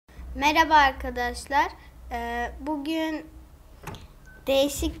Merhaba arkadaşlar. Bugün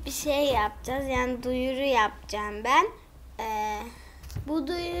değişik bir şey yapacağız. Yani duyuru yapacağım ben. Bu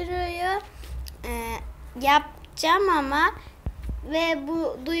duyuruyu yapacağım ama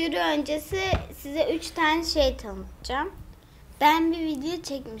bu duyuru öncesi size 3 tane şey tanıtacağım. Ben bir video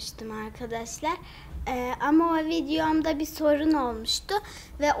çekmiştim arkadaşlar. Ama o videomda bir sorun olmuştu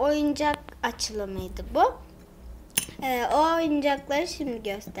ve oyuncak açılımıydı bu. O oyuncakları şimdi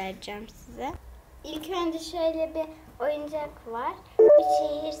göstereceğim size. İlk önce şöyle bir oyuncak var. Bir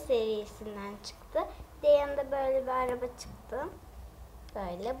şehir serisinden çıktı. Bir de yanında böyle bir araba çıktı.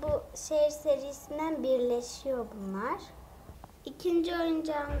 Böyle bu şehir serisinden birleşiyor bunlar. İkinci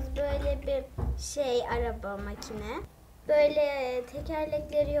oyuncağımız böyle bir araba makine. Böyle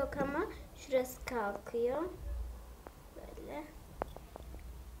tekerlekleri yok ama şurası kalkıyor. Böyle.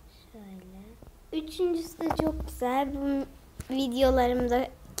 Şöyle. Üçüncüsü de çok güzel. Bu videolarımda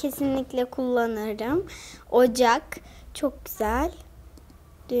kesinlikle kullanırım. Ocak. Çok güzel.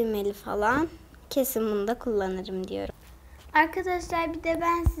 Düğmeli falan. Kesin bunu da kullanırım diyorum. Arkadaşlar bir de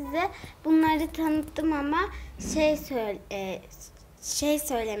ben size bunları tanıttım ama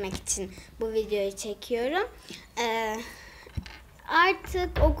söylemek için bu videoyu çekiyorum.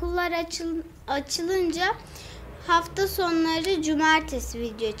 Artık okullar açılınca hafta sonları cumartesi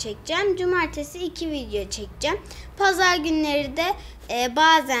video çekeceğim. Cumartesi 2 video çekeceğim. Pazar günleri de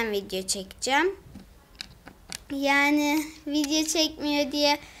bazen video çekeceğim. Yani video çekmiyor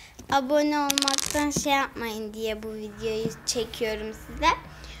diye abone olmaktan yapmayın diye bu videoyu çekiyorum size.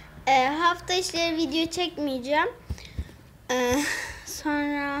 Hafta içleri video çekmeyeceğim.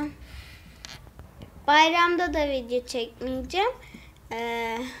 Sonra bayramda da video çekmeyeceğim.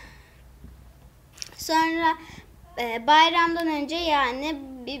 Sonra bayramdan önce yani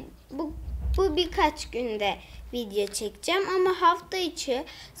bu birkaç günde video çekeceğim ama hafta içi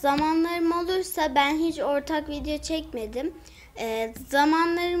zamanlarım olursa ben hiç ortak video çekmedim.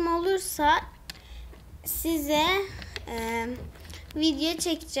 Zamanlarım olursa size video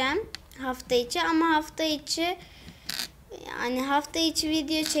çekeceğim hafta içi ama hafta içi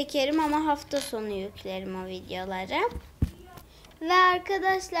video çekerim ama hafta sonu yüklerim o videoları. Ve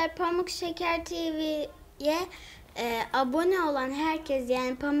arkadaşlar Pamuk Şeker TV'ye abone olan herkes,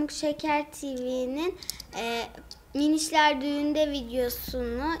 yani Pamuk Şeker TV'nin Minişler Düğün'de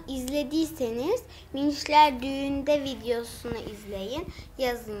videosunu izlediyseniz Minişler Düğün'de videosunu izleyin.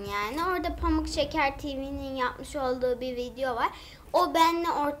 Yazın yani. Orada Pamuk Şeker TV'nin yapmış olduğu bir video var. O benimle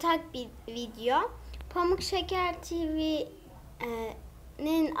ortak bir video. Pamuk Şeker TV'nin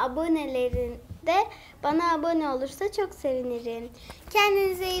abonelerinde bana abone olursa çok sevinirim.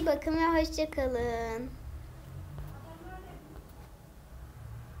 Kendinize iyi bakın ve hoşça kalın.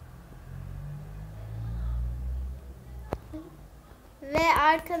 Ve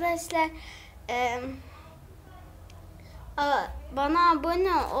arkadaşlar bana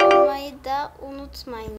abone olmayı da unutmayın.